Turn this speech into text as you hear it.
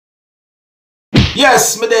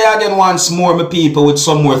Yes, me there again once more, my people, with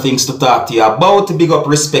some more things to talk to you about. To big up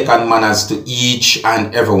respect and manners to each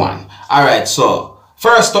and everyone. Alright, so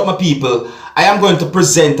first up, my people, I am going to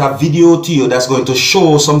present a video to you that's going to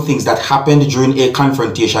show some things that happened during a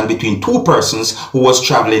confrontation between two persons who was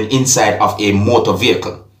traveling inside of a motor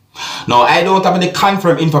vehicle. Now, I don't have any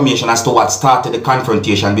confirmed information as to what started the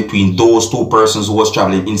confrontation between those two persons who was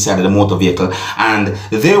traveling inside of the motor vehicle, and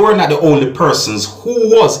they were not the only persons who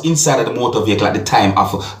was inside of the motor vehicle at the time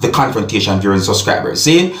of the confrontation during subscribers.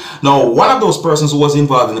 See? Now, one of those persons who was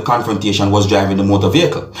involved in the confrontation was driving the motor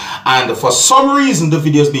vehicle, and for some reason the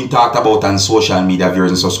video is being talked about on social media,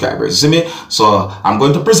 viewers and subscribers. See me? So I'm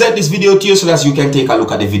going to present this video to you so that you can take a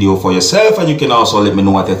look at the video for yourself, and you can also let me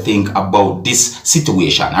know what you think about this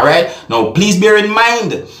situation. Alright, now please bear in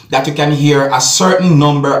mind that you can hear a certain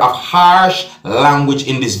number of harsh language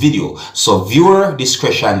in this video, so viewer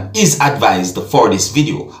discretion is advised for this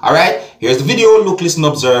video. Alright, here's the video. Look, listen,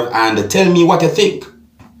 observe, and tell me what you think.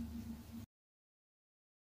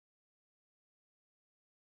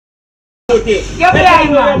 You're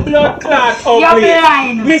blind, man. Blood clot ugly. You're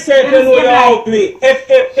blind. Me say you know you're ugly.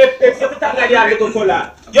 If you talk like that, little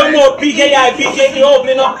color. You're more big, you're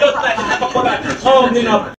opening up blood clot. Opening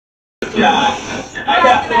up. Yeah. I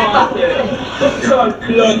got some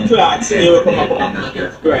blood clots. You come up.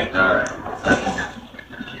 Right.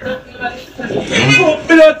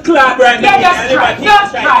 Blood clot right now.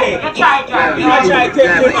 Just try. You try to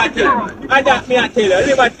take with my thing. I just me and tell you.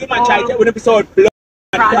 Liberty man try to take with episode blood.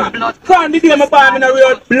 Can't be them about in a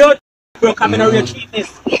real blood, bro. Come in a real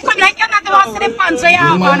cheapness. It's like you're not the one to the fans, so you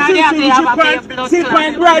have one and you have to have a blood. See,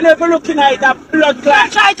 point right now, if you're looking at that blood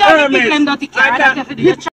clot. Try to have people in dirty car.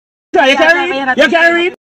 You can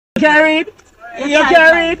read.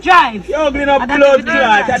 Drive. You're ugly enough blood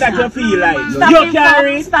clot. That's what you feel like. You can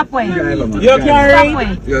read. Stop way. You can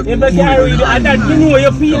read. If you can read, that's you know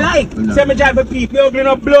you feel like. Say me drive for people. You're ugly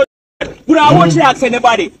enough blood. Would I watch you ask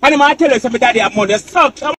anybody? And I tell you something daddy have money.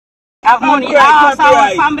 Suck. Have money. Our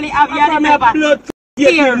family have your blood.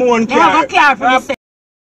 Here. They have a car for yourself.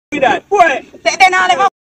 See that? Boy. Then I'll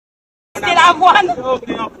still have one.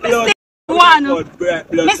 Still one.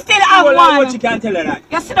 Me still have one. What you can tell her that?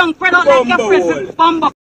 You sit down, spread out like your friends.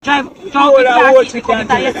 Bumbo. Drive. With car. Keep it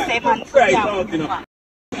that you safe and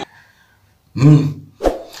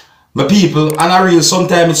My people, and I real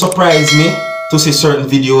sometimes it surprised me to see certain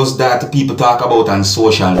videos that people talk about on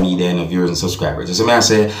social media and viewers and subscribers. So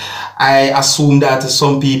I assume that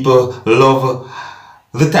some people love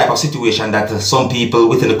the type of situation that some people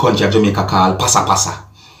within the country of Jamaica call pasa pasa.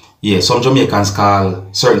 Yeah, some Jamaicans call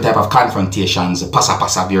certain type of confrontations pasa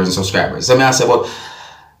pasa, viewers and subscribers. So I say, but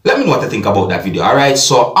let me know what you think about that video. Alright,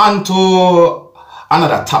 so on to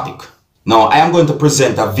another topic. Now, I am going to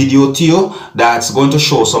present a video to you that's going to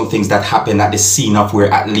show some things that happened at the scene of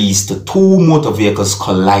where at least two motor vehicles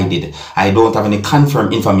collided. I don't have any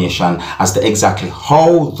confirmed information as to exactly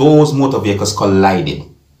how those motor vehicles collided.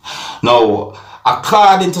 Now,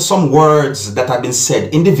 according to some words that have been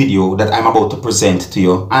said in the video that I'm about to present to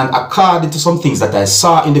you, and according to some things that I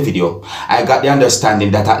saw in the video, I got the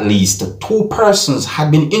understanding that at least two persons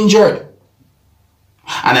had been injured.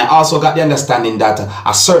 And I also got the understanding that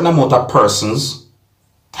a certain amount of persons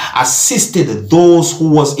assisted those who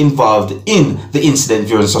was involved in the incident,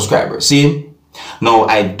 viewers and subscribers. See? Now,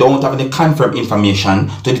 I don't have any confirmed information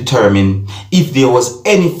to determine if there was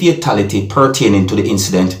any fatality pertaining to the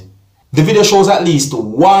incident. The video shows at least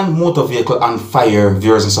one motor vehicle on fire,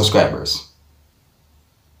 viewers and subscribers.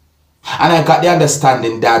 And I got the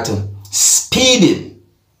understanding that speeding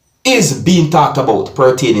is being talked about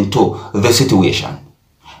pertaining to the situation.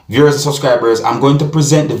 Viewers and subscribers, I'm going to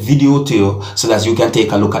present the video to you so that you can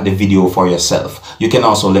take a look at the video for yourself. You can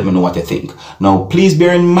also let me know what you think. Now, please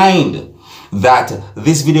bear in mind that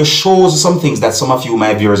this video shows some things that some of you,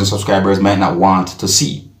 my viewers and subscribers, might not want to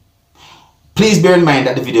see. Please bear in mind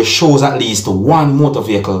that the video shows at least one motor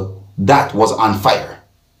vehicle that was on fire.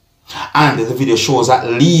 And the video shows at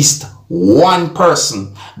least one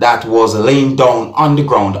person that was laying down on the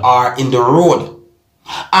ground or in the road.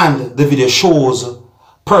 And the video shows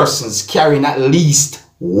persons carrying at least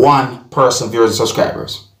one person, viewers and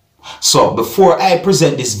subscribers. So before I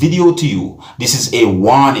present this video to you, this is a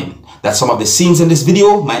warning that some of the scenes in this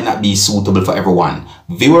video might not be suitable for everyone.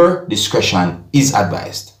 Viewer discretion is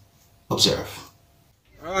advised. Observe.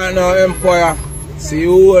 I know Empire. See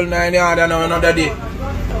you all 9 yards and another day.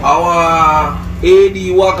 Our AD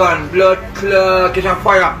wagon, blood clot, catch a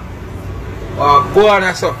fire. Go on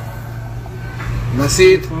and so. You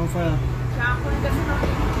see it?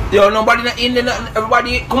 Yo, nobody in there,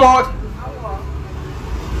 everybody come out.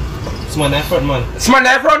 It's man in front, man. It's man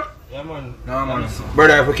in front? Yeah, Yeah, man. No, man.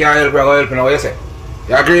 Brother, if we can't help you, I'll help you now. What you say?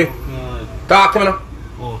 You agree? No. Talk to me now.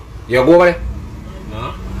 Oh. You go over there?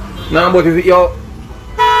 No. No, but if you...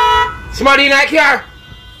 Somebody in that car?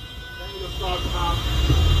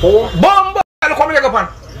 Bomb! Look how me leg up on.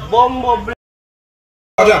 Bombo, bro.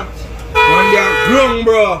 Man, they are grown,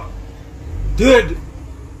 bro. Dead.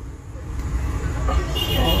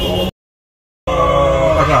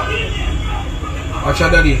 Watch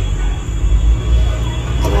out, daddy.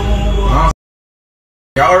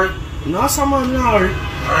 You alright? No, someone now.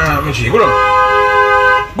 My G, go down.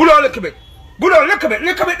 Go down a little bit. Go down a little bit.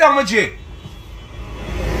 Little bit down, my G.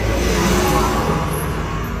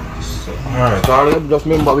 Alright, so just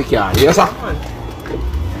remember we can. Yes, sir?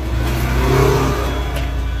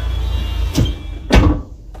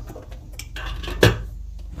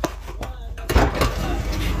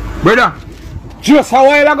 Brother, just a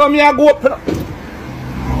while ago, I go up.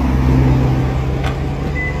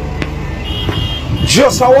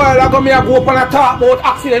 Just a while ago, I go up and I talk about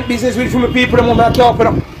accident business with my people. The moment I talk to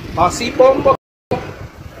them. I see bomb. Go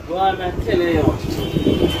on, man, tell you.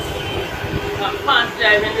 Pants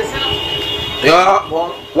driving this, Yeah,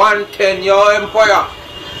 110, your empire.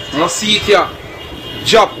 I see it here.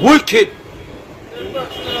 Job wicked.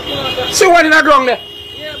 See what in the ground there?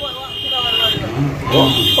 Yeah, but what?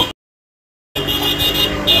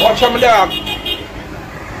 Watch out, my dog.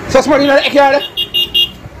 So somebody in the car there?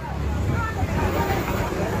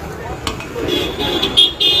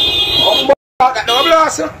 Oh, that double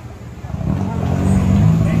blast.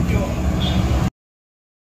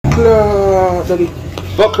 Daddy.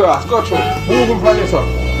 Go across, go through. Move him from this up.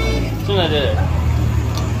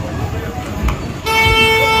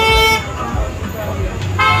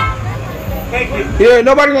 Thank you. Yeah,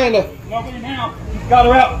 nobody in there. Nobody now. Got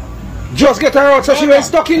her out. Just get her out so she ain't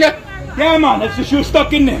stuck in there. Yeah, man, that's the shoe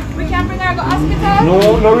stuck in there. We can't bring her to hospital?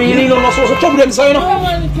 No, no really, no, not supposed to trouble them, so you know.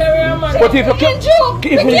 But if you can't,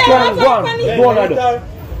 if you can't, go on, go on,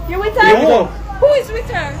 You're with her? Yeah. Who is with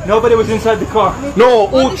her? Nobody was inside the car. No,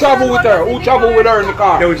 who traveled with her? Who traveled with her in the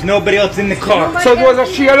car? There was nobody else in the car. So it was a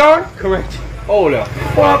she alone? Correct. Hold up.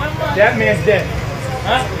 Fuck. That man's dead.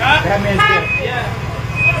 Huh? That man's dead. Yeah.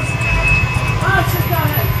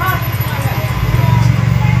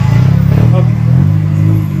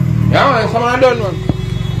 Yeah, man, someone done one.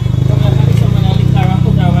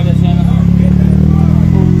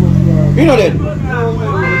 You know that?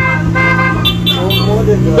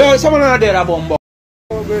 Yeah, someone are dead, a bomb.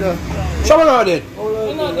 Someone are dead.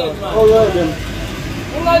 You're not dead, man.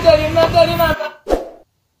 You're not dead, you're not dead, you're not dead.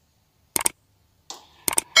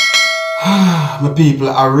 My people,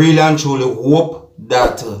 I really and truly hope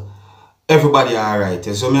that everybody alright.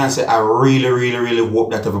 So me I say I really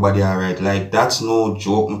hope that everybody alright. Like that's no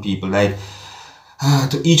joke, my people. Like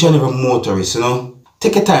to each and every motorist, you know,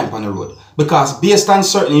 take your time on the road. Because based on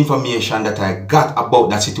certain information that I got about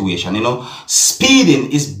that situation, you know, speeding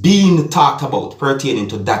is being talked about pertaining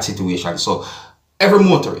to that situation. So every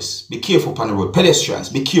motorist, be careful on the road. Pedestrians,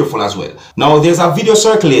 be careful as well. Now, there's a video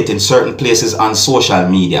circulating certain places on social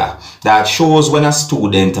media that shows when a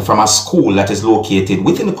student from a school that is located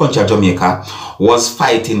within the country of Jamaica was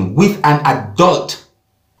fighting with an adult.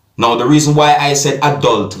 Now, the reason why I said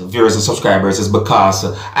adult viewers and subscribers is because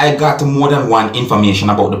I got more than one information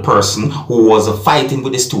about the person who was fighting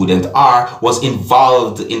with the student or was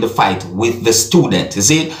involved in the fight with the student. You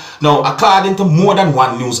see? Now, according to more than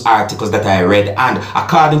one news articles that I read and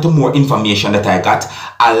according to more information that I got,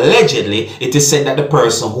 allegedly, it is said that the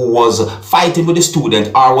person who was fighting with the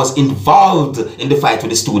student or was involved in the fight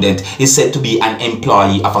with the student is said to be an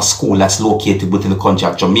employee of a school that's located within the country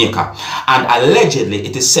of Jamaica. And allegedly,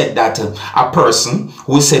 it is said that a person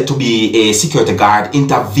who is said to be a security guard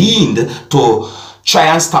intervened to try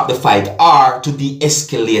and stop the fight or to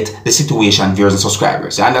de-escalate the situation, viewers and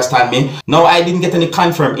subscribers. You understand me? Now, I didn't get any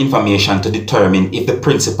confirmed information to determine if the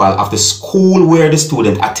principal of the school where the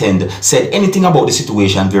student attended said anything about the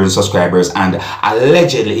situation, viewers and subscribers, and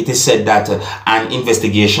allegedly it is said that an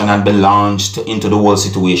investigation had been launched into the whole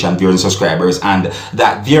situation, viewers and subscribers, and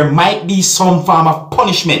that there might be some form of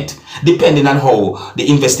punishment depending on how the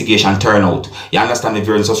investigation turned out. You understand me,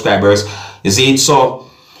 viewers and subscribers? You see it? So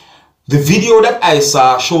the video that I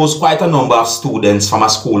saw shows quite a number of students from a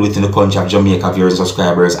school within the country of Jamaica, viewers and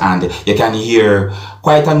subscribers, and you can hear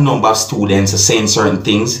quite a number of students saying certain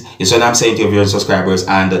things. You see what I'm saying to your viewers and subscribers?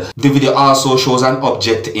 And the video also shows an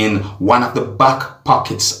object in one of the back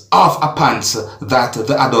pockets of a pants that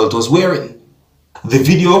the adult was wearing. The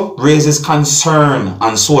video raises concern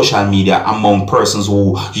on social media among persons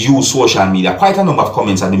who use social media. Quite a number of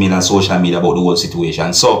comments have been made on social media about the whole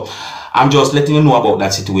situation. So I'm just letting you know about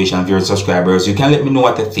that situation, viewers, subscribers. You can let me know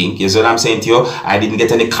what you think. You see what I'm saying to you? I didn't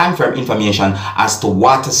get any confirmed information as to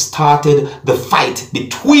what started the fight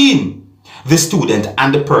between the student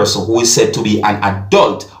and the person who is said to be an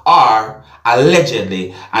adult or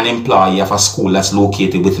allegedly an employee of a school that's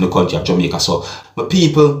located within the country of Jamaica. So, but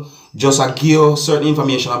people, just give you certain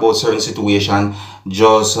information about certain situation.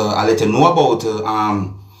 Just I let you know about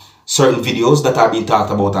certain videos that are being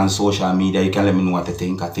talked about on social media. You can let me know what you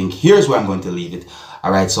think. I think here's where I'm going to leave it.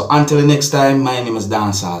 Alright, so until the next time, my name is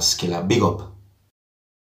Dancehall Skilla. Big up.